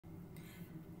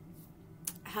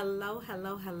Hello,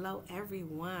 hello, hello,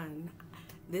 everyone.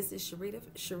 This is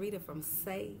Sharita from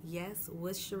Say Yes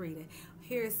with Sharita.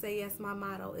 Here at Say Yes, my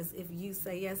motto is if you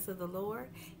say yes to the Lord,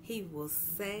 He will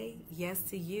say yes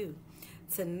to you.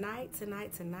 Tonight,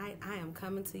 I am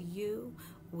coming to you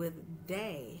with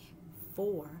day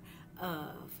 4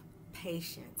 of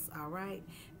patience. All right?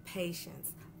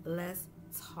 Patience. Let's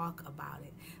talk about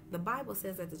it. The Bible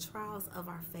says that the trials of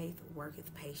our faith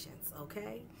worketh patience,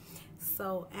 okay?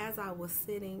 So as I was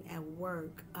sitting at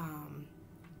work,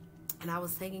 and I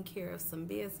was taking care of some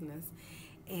business,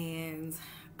 and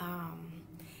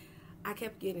I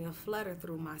kept getting a flutter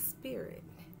through my spirit.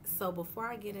 So before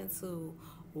I get into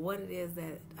what it is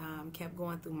that kept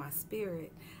going through my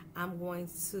spirit, I'm going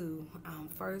to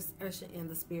first usher in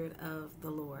the Spirit of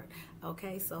the Lord.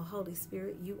 Okay, so Holy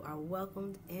Spirit, you are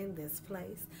welcomed in this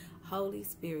place. Holy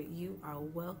Spirit, you are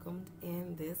welcomed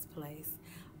in this place.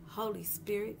 Holy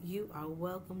Spirit, you are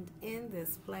welcomed in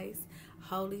this place.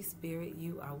 Holy Spirit,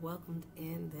 you are welcomed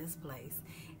in this place.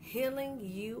 Healing,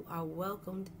 you are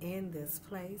welcomed in this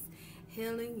place.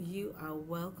 Healing, you are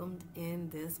welcomed in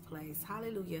this place.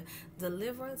 Hallelujah.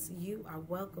 Deliverance, you are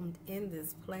welcomed in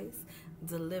this place.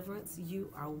 Deliverance,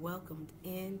 you are welcomed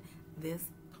in this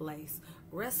place.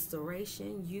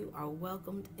 Restoration, you are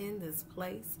welcomed in this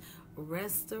place.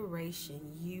 Restoration,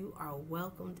 you are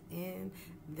welcomed in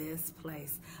this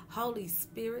place. Holy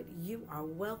Spirit, you are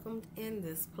welcomed in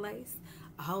this place.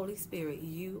 Holy Spirit,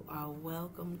 you are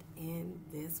welcomed in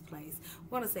this place.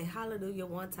 I want to say hallelujah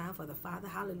one time for the Father,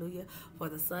 hallelujah for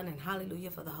the Son, and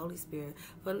hallelujah for the Holy Spirit,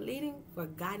 for leading, for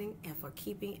guiding, and for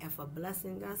keeping, and for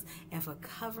blessing us, and for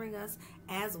covering us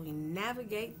as we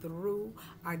navigate through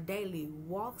our daily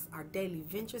walks, our daily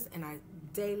ventures, and our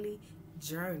daily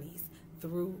journeys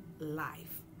through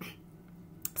life.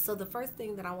 So the first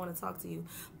thing that I want to talk to you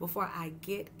before I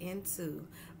get into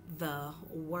the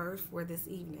word for this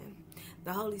evening,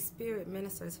 the Holy Spirit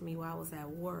ministered to me while I was at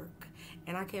work,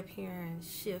 and I kept hearing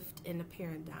shift in the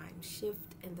paradigm,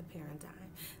 shift in the paradigm.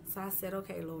 So I said,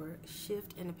 okay, Lord,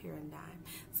 shift in the paradigm.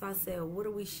 So I said, what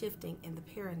are we shifting in the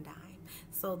paradigm?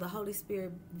 So the Holy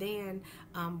Spirit then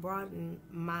broadened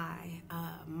my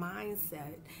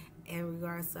mindset in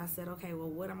regards to, I said, okay, well,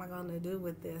 what am I going to do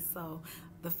with this? So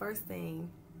the first thing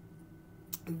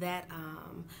that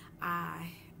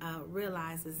I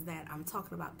realize is that I'm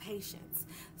talking about patience.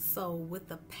 So with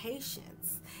the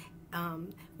patience,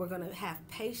 we're going to have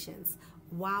patience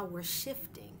while we're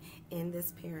shifting in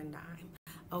this paradigm,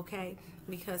 okay?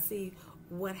 Because see,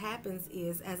 what happens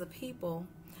is, as a people,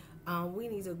 we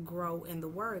need to grow in the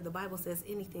Word. The Bible says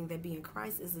anything that be in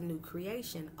Christ is a new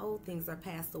creation. Old things are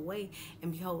passed away,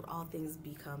 and behold, all things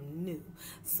become new.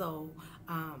 So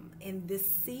in this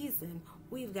season,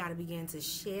 we've got to begin to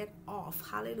shed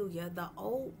off, hallelujah, the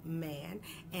old man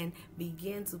and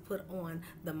begin to put on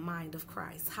the mind of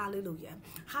Christ. Hallelujah.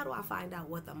 How do I find out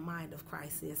what the mind of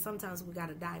Christ is? Sometimes we got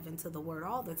to dive into the Word.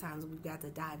 All the times we've got to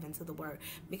dive into the Word,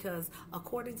 because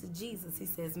according to Jesus, he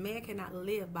says, man cannot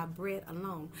live by bread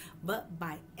alone, but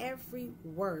by every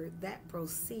word that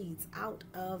proceeds out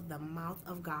of the mouth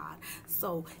of God.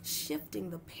 So shifting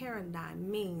the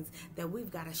paradigm means that we've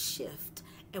got to shift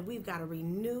and we've got to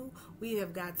renew. We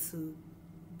have got to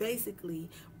basically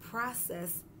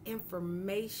process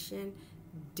information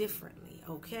differently,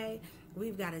 okay?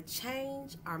 We've got to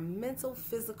change our mental,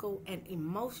 physical, and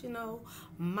emotional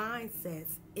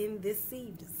mindsets in this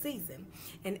season.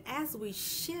 And as we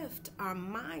shift our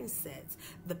mindsets,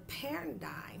 the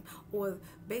paradigm, or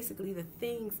basically the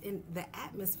things in the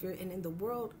atmosphere and in the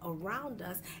world around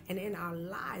us and in our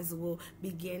lives, will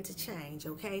begin to change,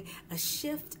 okay? A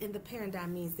shift in the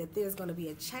paradigm means that there's going to be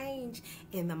a change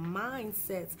in the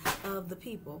mindsets of the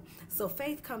people. So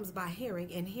faith comes by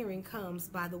hearing, and hearing comes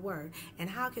by the word. And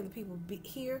how can the people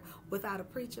hear without a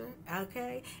preacher,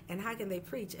 okay? And how can they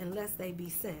preach unless they be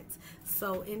sent?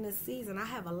 So in this season, I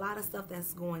have a lot of stuff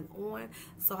that's going on.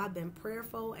 So I've been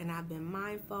prayerful and I've been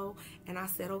mindful, and I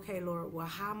said, okay, Lord, well,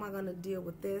 how am I going to deal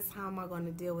with this? How am I going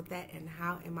to deal with that? And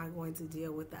how am I going to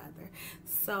deal with the other?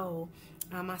 So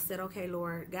I said, okay,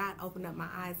 Lord, God opened up my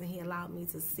eyes and he allowed me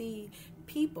to see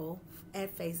people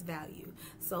at face value.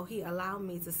 So he allowed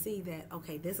me to see that,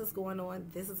 okay, this is going on,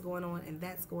 and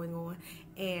that's going on.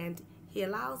 And he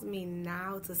allows me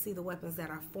now to see the weapons that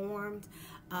are formed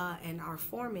and are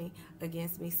forming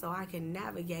against me, so I can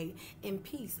navigate in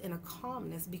peace, in a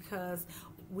calmness, because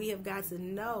we have got to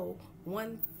know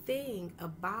one thing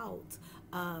about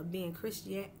being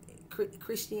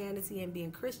Christianity and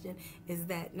being Christian is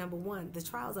that, number one, the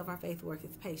trials of our faith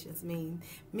worketh patience,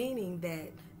 meaning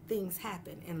that things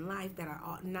happen in life that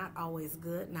are not always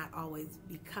good, not always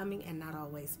becoming, and not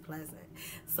always pleasant.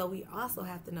 So we also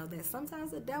have to know that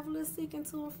sometimes the devil is seeking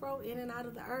to and fro in and out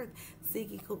of the earth,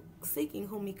 seeking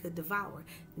whom he could devour,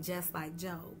 just like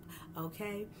Job.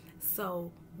 Okay?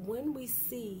 So when we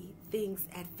see things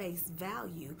at face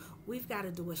value, we've got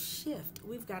to do a shift.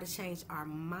 We've got to change our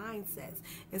mindsets.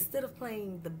 Instead of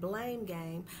playing the blame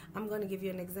game, I'm going to give you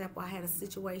an example. I had a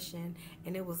situation,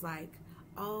 and it was like,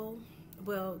 oh,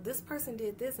 well, this person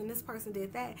did this, and this person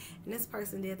did that, and this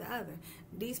person did the other.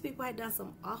 These people had done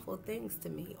some awful things to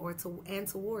me and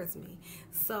towards me.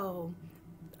 So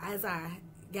as I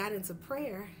got into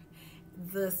prayer,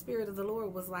 the Spirit of the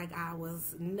Lord was like, I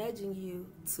was nudging you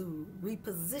to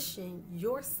reposition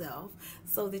yourself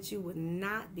so that you would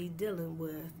not be dealing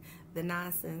with the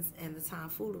nonsense and the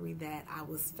tomfoolery that I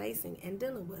was facing and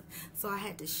dealing with. So I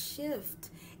had to shift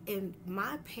in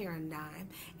my paradigm,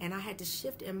 and I had to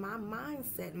shift in my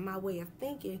mindset and my way of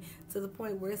thinking to the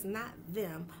point where it's not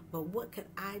them, but what could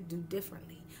I do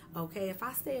differently? Okay, if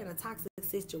I stay in a toxic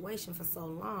situation for so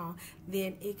long,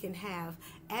 then it can have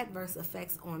adverse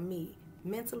effects on me,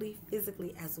 mentally,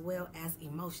 physically, as well as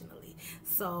emotionally.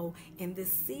 So in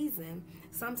this season,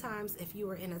 sometimes if you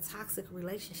are in a toxic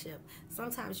relationship,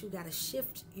 sometimes you got to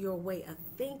shift your way of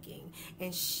thinking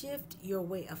and shift your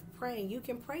way of praying. You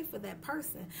can pray for that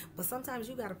person, but sometimes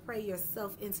you got to pray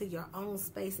yourself into your own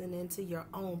space and into your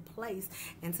own place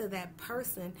until that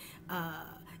person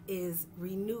is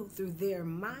renewed through their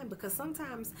mind, because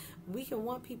sometimes we can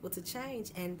want people to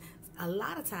change, and a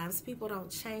lot of times people don't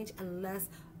change unless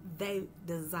they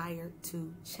desire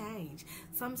to change.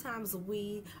 Sometimes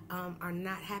we are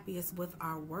not happiest with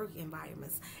our work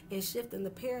environments. In shifting the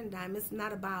paradigm, it's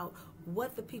not about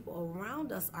what the people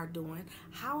around us are doing.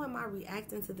 How am I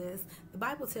reacting to this? The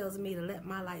Bible tells me to let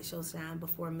my light so shine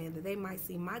before men that they might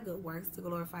see my good works to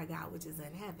glorify God which is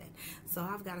in heaven. So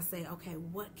I've got to say, okay,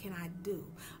 what can I do?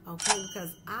 Okay,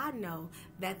 because I know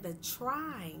that the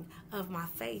trying of my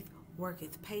faith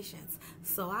worketh patience.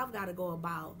 So I've got to go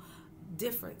about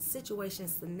different situation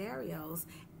scenarios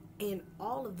in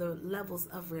all of the levels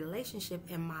of relationship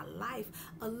in my life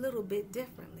a little bit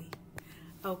differently.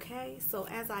 Okay, so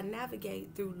as I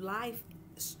navigate through life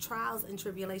trials and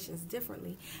tribulations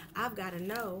differently, I've got to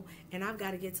know, and I've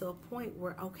got to get to a point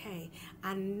where, okay,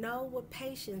 I know what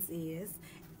patience is.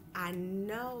 I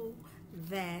know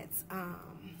that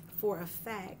for a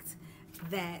fact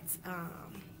that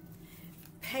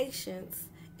patience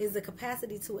is the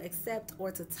capacity to accept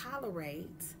or to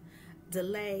tolerate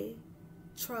delay,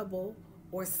 trouble,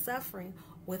 or suffering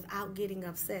without getting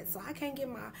upset. So I can't get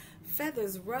my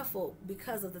feathers ruffled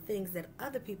because of the things that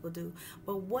other people do.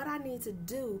 But what I need to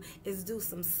do is do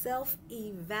some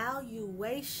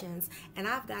self-evaluations, and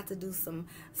I've got to do some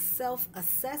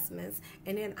self-assessments,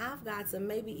 and then I've got to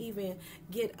maybe even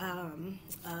get a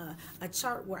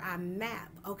chart where I map,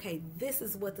 okay, this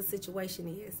is what the situation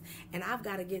is. And I've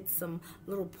got to get some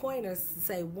little pointers to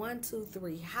say 1, 2,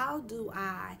 3. How do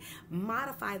I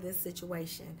modify this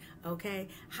situation? Okay,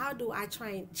 how do I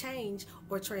change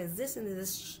or transition to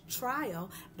this trial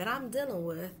that I'm dealing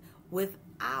with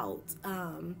without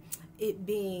it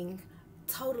being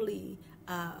totally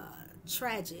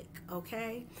tragic?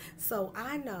 Okay, so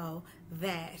I know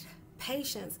that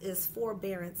patience is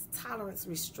forbearance, tolerance,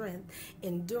 restraint,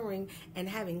 enduring, and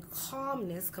having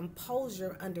calmness,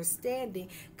 composure, understanding,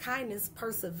 kindness,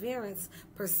 perseverance,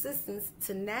 persistence,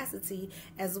 tenacity,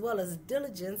 as well as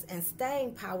diligence and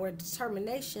staying power,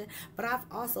 determination. But I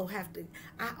also have to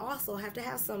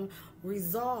have some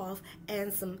resolve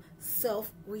and some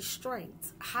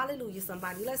self-restraint. Hallelujah,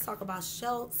 somebody. Let's talk about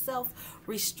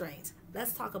self-restraint.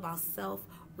 Let's talk about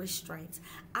self-restraint.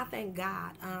 I thank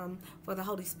God for the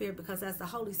Holy Spirit, because as the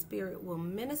Holy Spirit will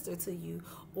minister to you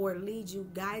or lead you,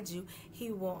 guide you,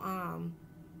 He will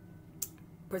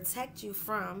protect you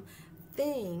from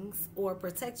things, or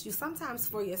protect you sometimes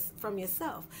from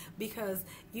yourself, because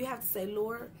you have to say,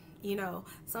 Lord, you know,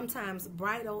 sometimes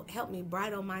help me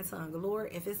bridle my tongue.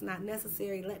 Lord, if it's not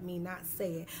necessary, let me not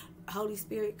say it. Holy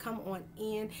Spirit, come on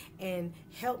in and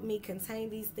help me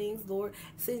contain these things. Lord,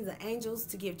 send the angels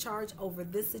to give charge over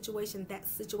this situation, that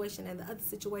situation, and the other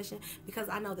situation, because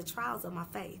I know the trials of my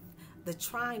faith, the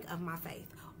trying of my faith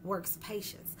works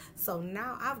patience. So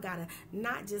now I've got to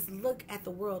not just look at the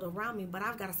world around me, but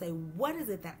I've got to say, what is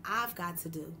it that I've got to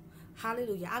do?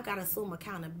 Hallelujah. I've got to assume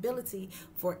accountability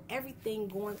for everything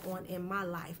going on in my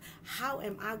life. How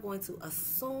am I going to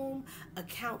assume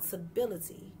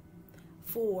accountability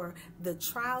for the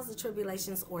trials and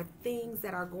tribulations or things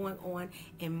that are going on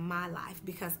in my life?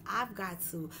 Because I've got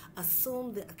to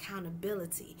assume the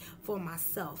accountability for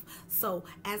myself. So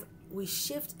as we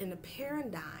shift in the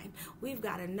paradigm, we've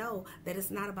got to know that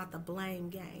it's not about the blame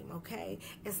game, okay?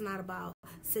 It's not about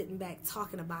sitting back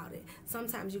talking about it.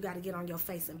 Sometimes you got to get on your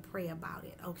face and pray about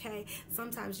it, okay?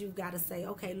 Sometimes you've got to say,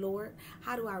 okay, Lord,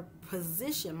 how do I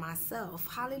position myself?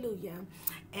 Hallelujah.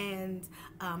 And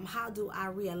how do I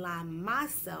realign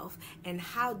myself, and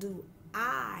how do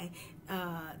I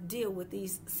deal with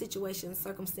these situations,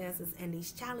 circumstances, and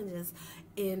these challenges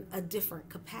in a different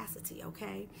capacity,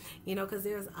 okay? You know, because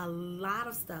there's a lot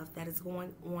of stuff that is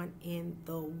going on in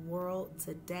the world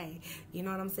today. You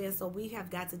know what I'm saying? So we have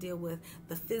got to deal with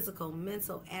the physical,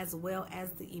 mental, as well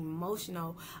as the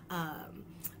emotional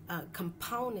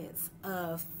components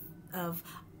of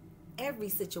every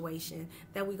situation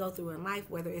that we go through in life,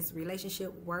 whether it's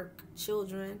relationship, work,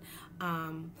 children,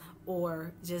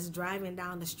 or just driving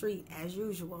down the street as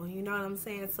usual. You know what I'm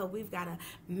saying? So we've got to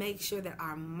make sure that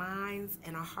our minds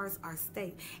and our hearts are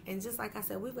state. And just like I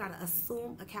said, we've got to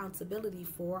assume accountability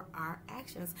for our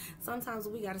actions. Sometimes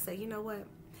we got to say, you know what?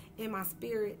 In my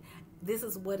spirit, this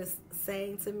is what it's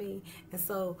saying to me. And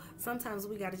so sometimes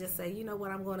we got to just say, you know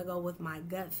what, I'm going to go with my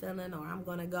gut feeling, or I'm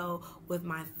going to go with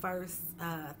my first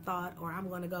thought, or I'm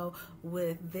going to go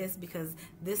with this because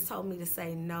this told me to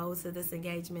say no to this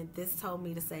engagement. This told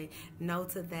me to say no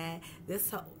to that.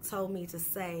 This told me to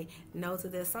say no to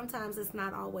this. Sometimes it's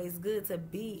not always good to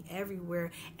be everywhere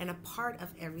and a part of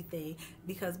everything,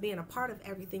 because being a part of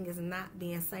everything is not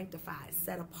being sanctified,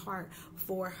 set apart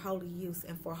for holy use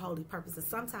and for holy purposes.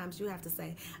 Sometimes you have to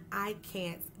say, I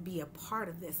can't be a part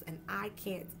of this, and I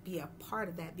can't be a part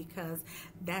of that, because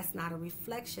that's not a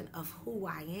reflection of who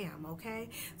I am, okay?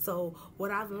 So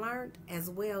what I've learned as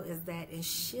well is that in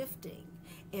shifting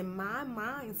in my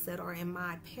mindset, or in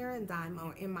my paradigm,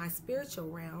 or in my spiritual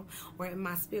realm, or in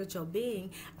my spiritual being,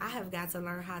 I have got to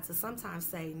learn how to sometimes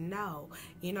say no.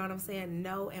 You know what I'm saying?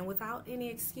 No, and without any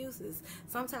excuses.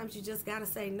 Sometimes you just got to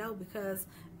say no because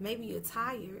maybe you're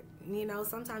tired. You know,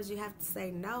 sometimes you have to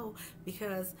say no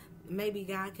because maybe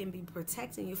God can be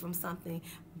protecting you from something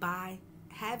by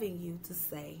having you to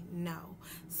say no.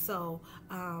 So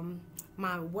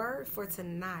my word for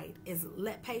tonight is,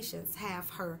 let patience have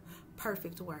her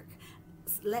perfect work.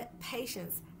 Let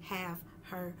patience have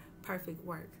her perfect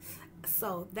work.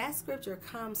 So that scripture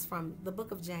comes from the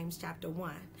book of James chapter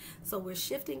 1. So we're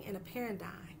shifting in a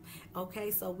paradigm.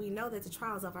 Okay, so we know that the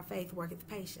trials of our faith worketh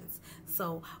patience.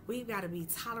 So we've got to be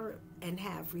tolerant and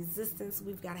have resistance.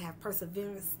 We've got to have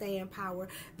perseverance, staying power,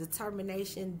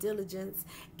 determination, diligence,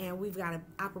 and we've got to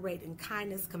operate in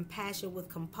kindness, compassion, with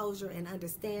composure and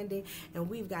understanding. And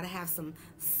we've got to have some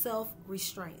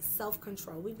self-restraint,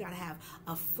 self-control. We've got to have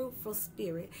a fruitful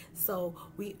spirit. So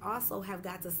we also have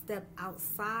got to step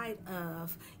outside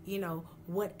of, you know,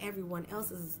 what everyone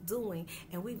else is doing,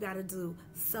 and we've got to do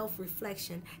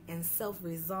self-reflection and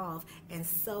self-resolve and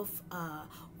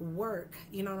self-work,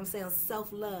 you know what I'm saying,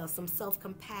 self-love, some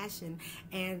self-compassion,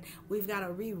 and we've got to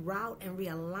reroute and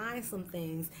realign some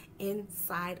things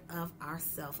inside of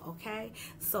ourselves, okay?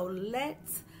 So let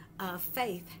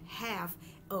faith have,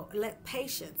 or let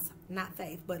patience, not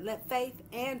faith, but let faith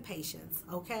and patience,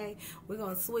 okay? We're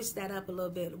going to switch that up a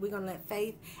little bit. We're going to let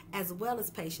faith as well as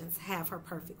patience have her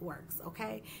perfect works,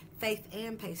 okay? Faith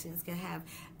and patience can have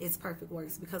its perfect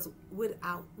works, because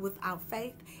without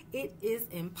faith, it is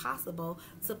impossible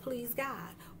to please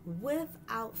God.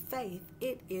 Without faith,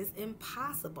 it is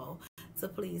impossible to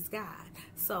please God.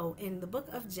 So in the book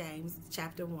of James,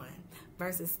 chapter 1,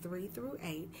 verses 3 through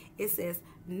 8, it says,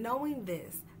 knowing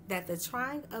this, that the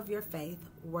trying of your faith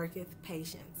worketh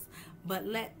patience. But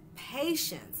let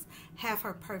patience have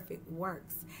her perfect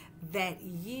works, that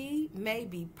ye may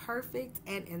be perfect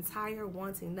and entire,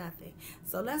 wanting nothing.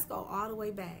 So let's go all the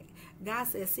way back. God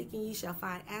says, seeking ye shall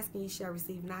find, asking ye shall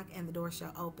receive, knock and the door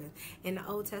shall open. In the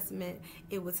Old Testament,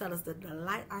 it would tell us to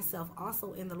delight ourselves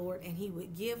also in the Lord, and he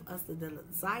would give us the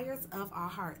desires of our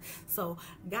heart. So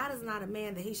God is not a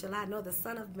man that he shall lie, nor the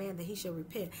son of man that he shall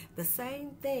repent. The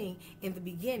same thing in the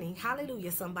beginning,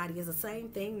 hallelujah, somebody, is the same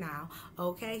thing now,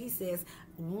 okay? He says,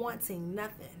 wanting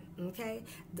nothing, okay?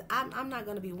 I'm not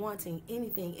going to be wanting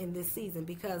anything in this season,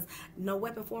 because no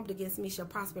weapon formed against me shall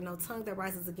prosper, no tongue that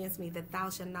rises against me that thou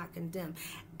shalt not condemn.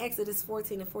 Exodus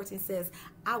 14:14 says,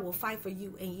 I will fight for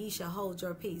you and ye shall hold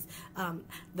your peace.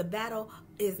 The battle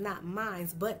is not mine,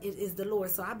 but it is the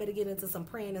Lord. So I better get into some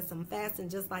praying and some fasting,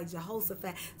 just like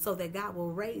Jehoshaphat, so that God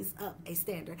will raise up a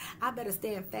standard. I better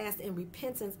stand fast in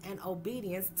repentance and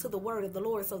obedience to the word of the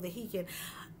Lord, so that he can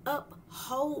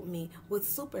uphold me with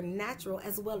supernatural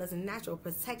as well as natural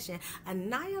protection,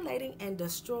 annihilating and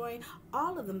destroying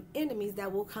all of the enemies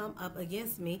that will come up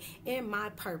against me in my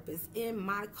purpose, in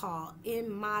my call, in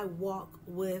my walk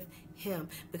with him.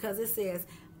 Because it says,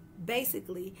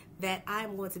 basically that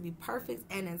I'm going to be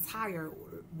perfect and entire,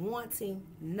 wanting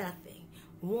nothing.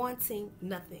 Wanting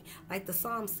nothing. Like the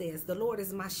psalm says, the Lord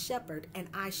is my shepherd and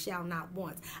I shall not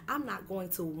want. I'm not going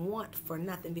to want for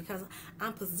nothing because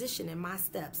I'm positioning my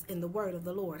steps in the word of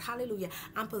the Lord. Hallelujah.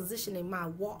 I'm positioning my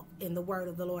walk in the word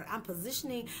of the Lord. I'm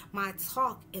positioning my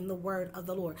talk in the word of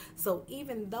the Lord. So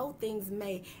even though things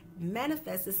may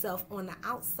manifest itself on the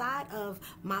outside of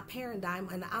my paradigm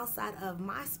and the outside of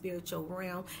my spiritual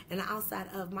realm and the outside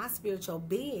of my spiritual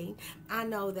being, I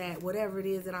know that whatever it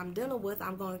is that I'm dealing with,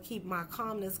 I'm going to keep my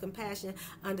calmness, compassion,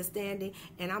 understanding,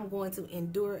 and I'm going to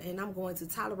endure, and I'm going to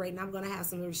tolerate, and I'm going to have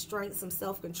some restraint, some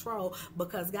self-control,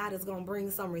 because God is going to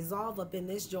bring some resolve up in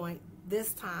this joint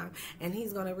this time, and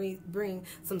he's going to bring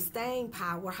some staying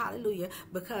power. Hallelujah.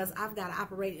 Because I've got to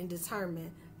operate in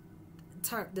determination,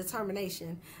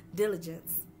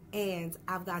 diligence, and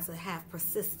I've got to have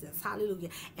persistence, hallelujah,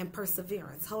 and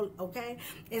perseverance, okay?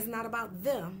 It's not about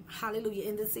them, hallelujah,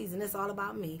 in this season. It's all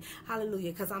about me,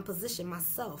 hallelujah, because I'm positioning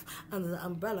myself under the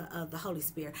umbrella of the Holy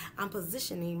Spirit. I'm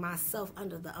positioning myself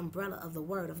under the umbrella of the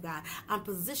Word of God. I'm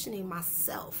positioning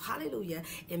myself, hallelujah,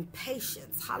 in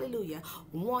patience, hallelujah,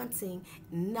 wanting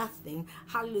nothing,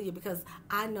 hallelujah, because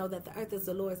I know that the earth is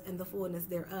the Lord's and the fullness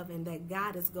thereof, and that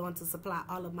God is going to supply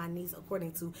all of my needs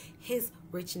according to his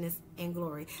richness and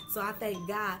glory. So I thank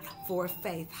God for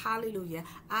faith. Hallelujah.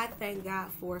 I thank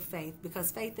God for faith,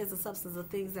 because faith is the substance of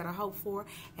things that are hoped for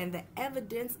and the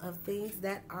evidence of things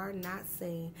that are not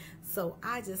seen. So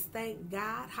I just thank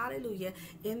God, hallelujah,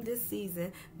 in this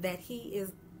season that he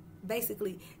is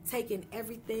basically taking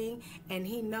everything, and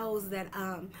he knows that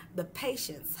the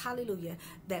patience, hallelujah,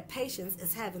 that patience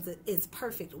is having its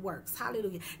perfect works,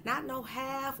 hallelujah, not no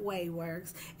halfway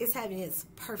works. It's having its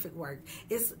perfect work.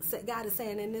 It's God is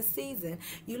saying in this season,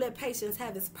 you let patience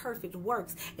have its perfect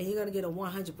works, and you're going to get a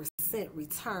 100%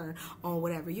 return on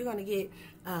whatever you're going to get.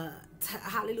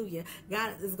 Hallelujah.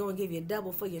 God is going to give you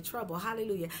double for your trouble.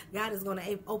 Hallelujah. God is going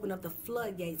to open up the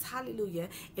floodgates. Hallelujah.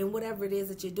 In whatever it is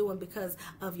that you're doing, because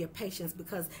of your patience,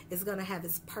 because it's going to have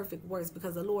its perfect works,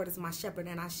 because the Lord is my shepherd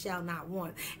and I shall not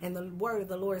want. And the word of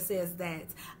the Lord says that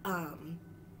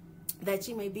that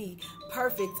you may be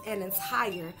perfect and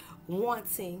entire,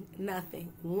 wanting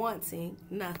nothing, wanting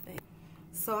nothing.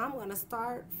 So I'm going to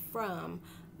start from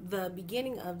the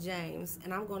beginning of James,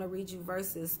 and I'm going to read you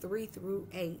verses 3 through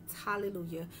 8.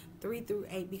 Hallelujah. 3 through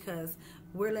 8, because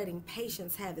we're letting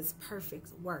patience have its perfect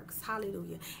works.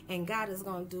 Hallelujah. And God is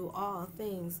going to do all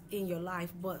things in your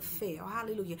life but fail.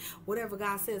 Hallelujah. Whatever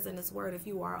God says in his word, if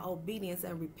you are obedience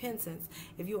and repentance,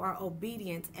 if you are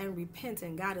obedient and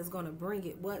repentant, God is going to bring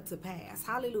it to pass.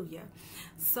 Hallelujah.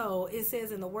 So it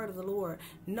says in the word of the Lord,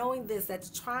 knowing this, that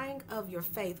the trying of your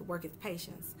faith worketh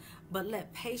patience. But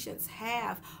let patience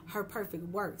have her perfect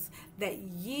works, that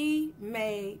ye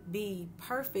may be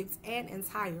perfect and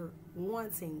entire,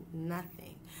 wanting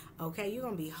nothing. Okay, you're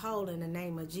going to be whole in the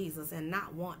name of Jesus and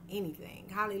not want anything.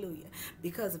 Hallelujah.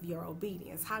 Because of your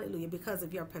obedience. Hallelujah. Because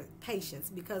of your patience,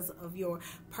 because of your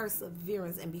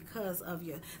perseverance, and because of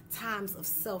your times of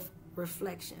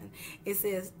self-reflection. It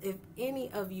says, if any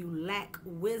of you lack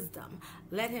wisdom,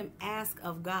 let him ask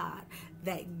of God,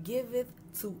 that giveth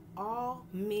to all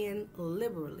men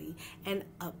liberally, and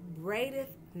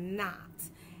upbraideth not,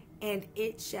 and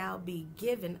it shall be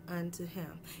given unto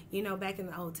him. You know, back in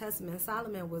the Old Testament,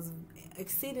 Solomon was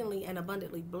exceedingly and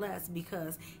abundantly blessed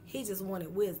because he just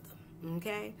wanted wisdom.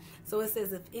 Okay, so it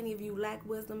says, if any of you lack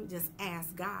wisdom, just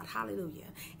ask God. Hallelujah.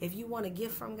 If you want a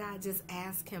gift from God, just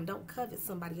ask him. Don't covet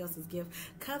somebody else's gift.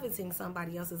 Coveting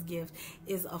somebody else's gift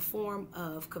is a form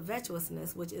of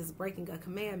covetousness, which is breaking a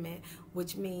commandment,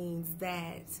 which means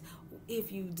that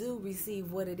if you do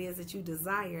receive what it is that you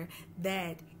desire,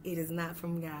 that it is not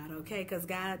from God. Okay, because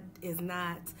God is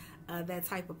not that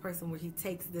type of person where he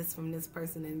takes this from this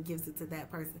person and gives it to that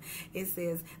person. It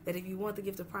says that if you want the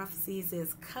gift of prophecy, it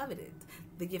says coveted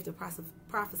the gift of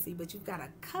prophecy, but you've got to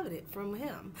covet it from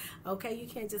him. Okay, you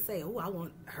can't just say, oh, I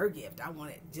want her gift, I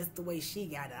want it just the way she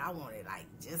got it, I want it like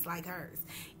just like hers,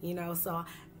 you know. So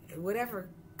whatever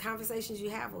conversations you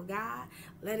have with God,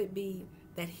 let it be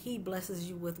that he blesses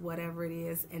you with whatever it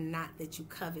is, and not that you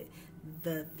covet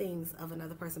the things of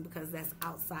another person, because that's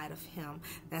outside of him.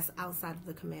 That's outside of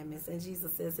the commandments. And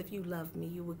Jesus says, if you love me,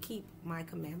 you will keep my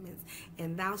commandments.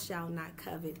 And thou shalt not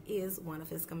covet is one of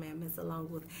his commandments, along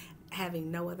with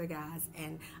having no other gods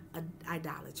and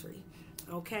idolatry.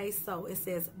 Okay, so it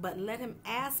says, but let him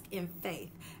ask in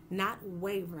faith, not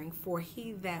wavering, for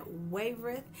he that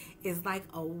wavereth is like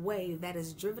a wave that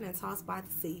is driven and tossed by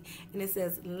the sea. And it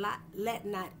says, let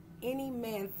not any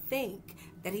man think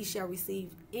that he shall receive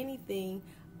anything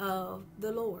of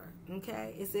the Lord.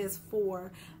 Okay, it says,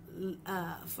 for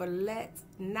For let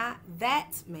not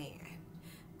that man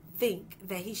think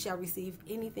that he shall receive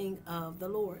anything of the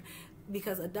Lord,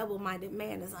 because a double-minded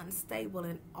man is unstable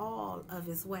in all of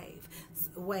his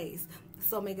ways.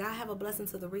 So may God have a blessing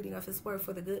to the reading of his word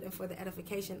for the good and for the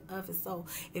edification of his soul.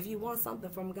 If you want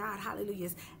something from God, hallelujah,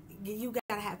 you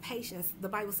got to have patience. The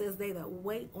Bible says they that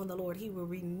wait on the Lord, he will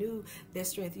renew their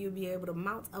strength. You'll be able to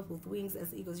mount up with wings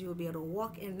as eagles. You will be able to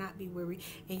walk and not be weary,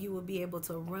 and you will be able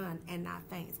to run and not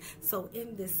faint. So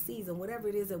in this season, whatever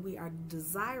it is that we are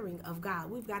desiring of God,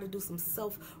 we've got to do some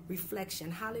self-reflection.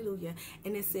 Hallelujah.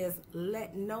 And it says,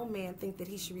 let no man think that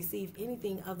he should receive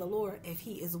anything of the Lord if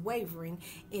he is wavering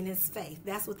in his faith.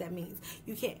 That's what that means.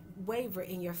 You can't waver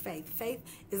in your faith. Faith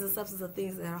is the substance of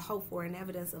things that are hoped for and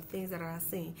evidence of things that are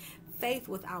unseen. Faith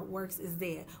without works is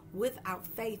dead. Without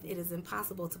faith, it is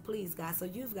impossible to please God. So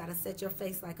you've got to set your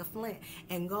face like a flint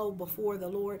and go before the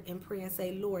Lord and pray and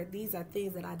say, Lord, these are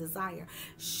things that I desire.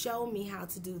 Show me how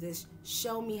to do this.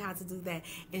 Show me how to do that.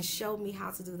 And show me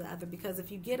how to do the other. Because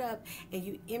if you get up and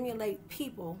you emulate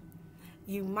people,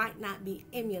 you might not be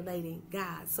emulating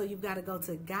God. So you've got to go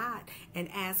to God and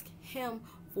ask him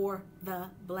for the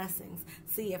blessings.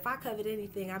 See, if I covered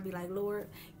anything, I'd be like, Lord,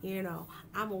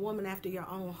 I'm a woman after your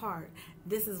own heart.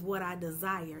 This is what I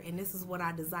desire, and this is what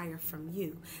I desire from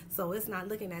you. So it's not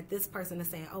looking at this person and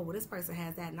saying, oh, well, this person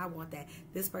has that and I want that.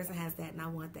 This person has that and I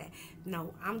want that.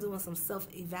 No, I'm doing some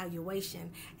self-evaluation,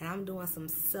 and I'm doing some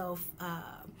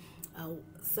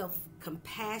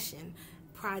self-compassion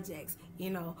projects.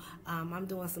 I'm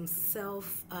doing some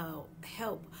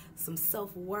self-help, some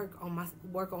self-work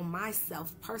on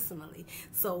myself personally.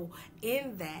 So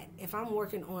in that, if I'm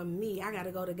working on me, I got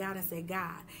to go to God and say,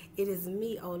 God, it is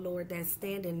me, oh Lord, that's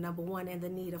standing number one in the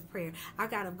need of prayer. I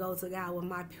got to go to God with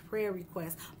my prayer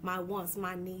requests, my wants,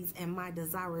 my needs, and my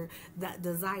desires,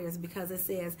 because it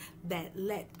says that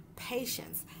let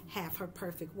patience have her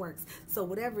perfect works. So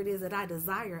whatever it is that I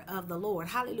desire of the Lord,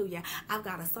 hallelujah, I've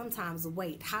got to sometimes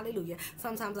wait, hallelujah.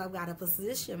 Sometimes I've got to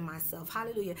position myself,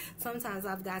 hallelujah. Sometimes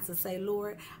I've got to say,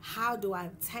 Lord, how do I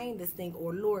obtain this thing?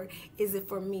 Or Lord, is it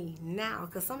for me now?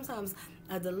 Because sometimes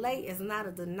a delay is not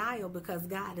a denial, because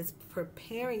God is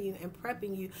preparing you and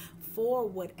prepping you for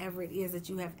whatever it is that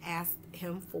you have asked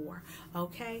him for.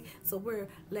 Okay, so we're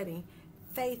letting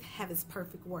faith have its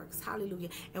perfect works. Hallelujah.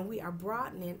 And we are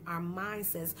broadening our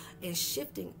mindsets and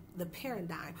shifting the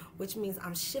paradigm, which means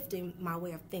I'm shifting my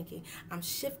way of thinking. I'm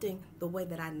shifting the way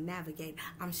that I navigate.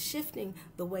 I'm shifting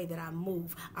the way that I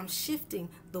move. I'm shifting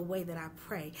the way that I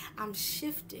pray. I'm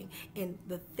shifting in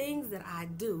the things that I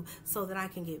do so that I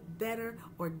can get better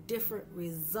or different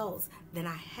results than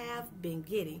I have been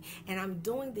getting. And I'm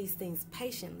doing these things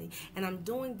patiently, and I'm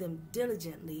doing them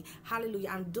diligently. Hallelujah.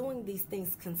 I'm doing these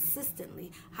things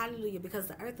consistently. Hallelujah. Because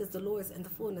the earth is the Lord's and the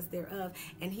fullness thereof,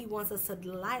 and he wants us to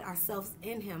delight ourselves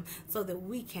in him so that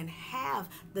we can have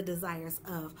the desires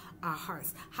of our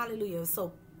hearts. Hallelujah.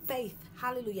 So faith,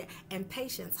 hallelujah, and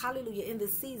patience, hallelujah, in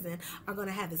this season are going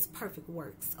to have its perfect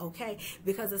works, okay?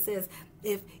 Because it says,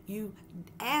 if you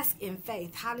ask in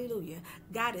faith, hallelujah,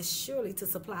 God is surely to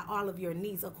supply all of your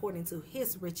needs according to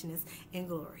his richness and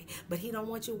glory. But he don't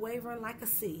want you wavering like a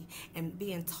sea and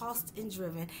being tossed and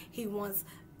driven. He wants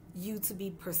you to be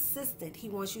persistent. He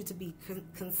wants you to be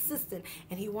consistent,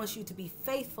 and he wants you to be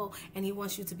faithful, and he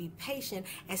wants you to be patient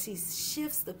as he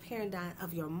shifts the paradigm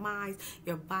of your mind,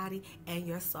 your body, and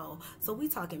your soul. So we're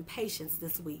talking patience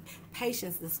this week.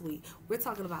 Patience this week. We're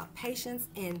talking about patience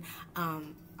in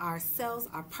ourselves,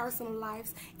 our personal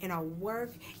lives, in our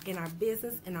work, in our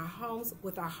business, in our homes,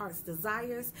 with our heart's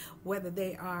desires, whether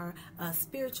they are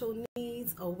spiritual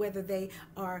needs or whether they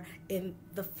are in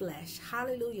the flesh.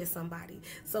 Hallelujah, somebody.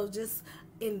 So just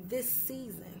in this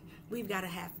season, we've got to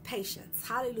have patience.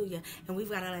 Hallelujah. And we've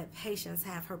got to let patience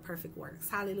have her perfect works.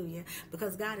 Hallelujah.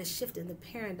 Because God is shifting the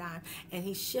paradigm, and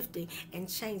he's shifting and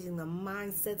changing the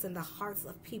mindsets and the hearts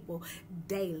of people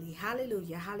daily.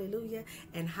 Hallelujah. Hallelujah.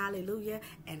 And hallelujah.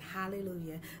 And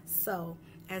hallelujah. So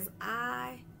as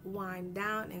I wind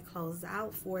down and close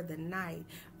out for the night,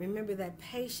 remember that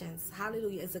patience,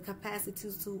 hallelujah, is a capacity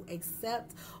to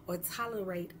accept or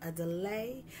tolerate a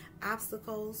delay,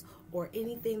 obstacles, or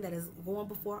anything that is going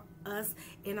before us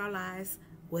in our lives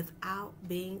without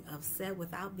being upset,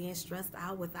 without being stressed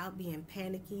out, without being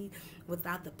panicky,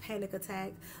 without the panic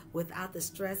attack, without the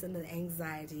stress and the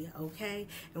anxiety, okay?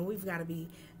 And we've got to be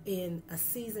in a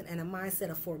season and a mindset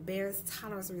of forbearance,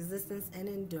 tolerance, resistance, and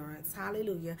endurance.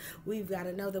 Hallelujah. We've got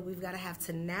to know that we've got to have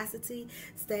tenacity,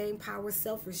 staying power,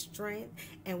 self-restraint,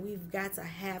 and we've got to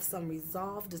have some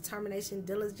resolve, determination,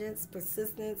 diligence,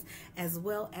 persistence, as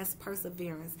well as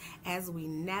perseverance as we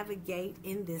navigate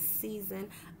in this season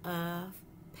of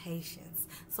patience.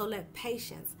 So let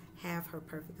patience have her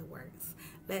perfect works.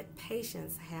 Let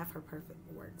patience have her perfect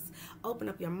works. Open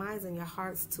up your minds and your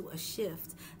hearts to a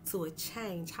shift, to a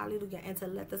change. Hallelujah. And to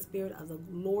let the Spirit of the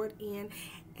Lord in,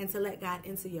 and to let God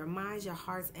into your minds, your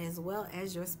hearts, as well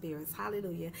as your spirits.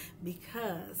 Hallelujah.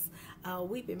 Because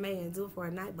weeping may endure for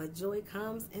a night, but joy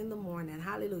comes in the morning.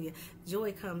 Hallelujah.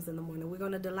 Joy comes in the morning. We're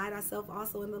going to delight ourselves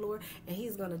also in the Lord, and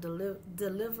He's going to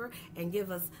deliver and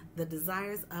give us the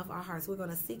desires of our hearts. We're going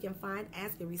to seek and find,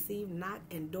 ask and receive, knock,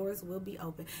 and doors will be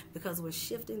open, because we're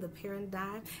shifting the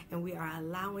paradigm and we are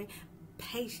allowing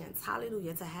patience,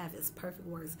 hallelujah, to have its perfect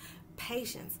works.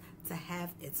 Patience to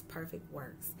have its perfect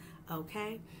works.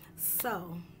 Okay?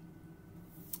 So,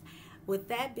 with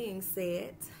that being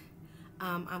said,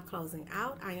 I'm closing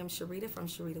out. I am Sharita from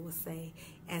Sharita Will Say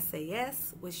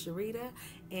SAS with Sharita,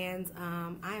 and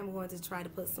I am going to try to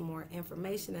put some more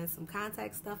information and some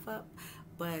contact stuff up,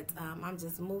 but I'm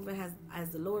just moving as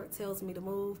the Lord tells me to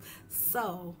move.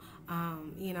 So,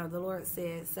 the Lord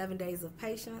said 7 days of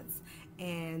patience,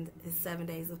 and it's 7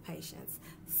 days of patience.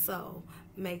 So,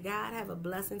 may God have a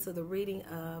blessing to the reading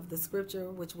of the scripture,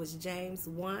 which was James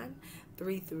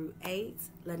 1:3-8,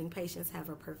 letting patience have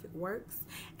her perfect works.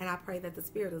 And I pray that the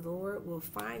Spirit of the Lord will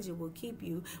find you, will keep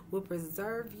you, will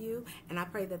preserve you. And I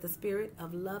pray that the spirit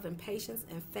of love and patience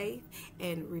and faith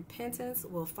and repentance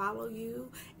will follow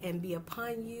you and be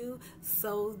upon you,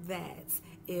 so that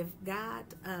if God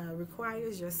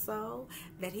requires your soul,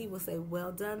 that He will say,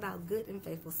 well done, thou good and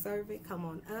faithful servant, come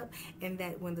on up. And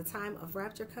that when the time of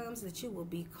rapture comes, that you will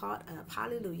be caught up,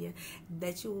 hallelujah,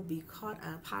 that you will be caught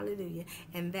up, hallelujah.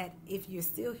 And that if you're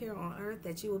still here on earth,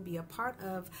 that you will be a part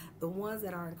of the ones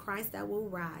that are in Christ that will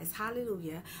rise,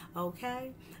 hallelujah,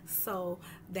 okay? So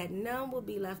that none will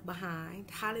be left behind,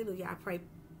 hallelujah. I pray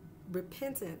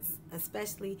repentance,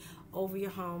 especially over your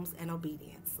homes, and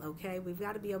obedience. Okay, we've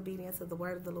got to be obedient to the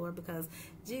word of the Lord, because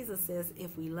Jesus says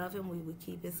if we love Him, we would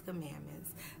keep His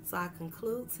commandments. So I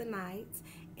conclude tonight,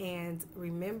 and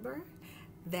remember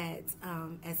that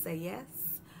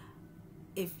SAS,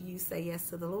 if you say yes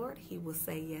to the Lord, He will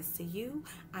say yes to you.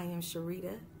 I am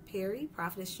Sharita Perry,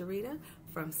 Prophetess Sharita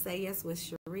from Say Yes with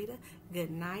Sharita.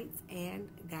 Good night and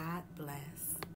God bless.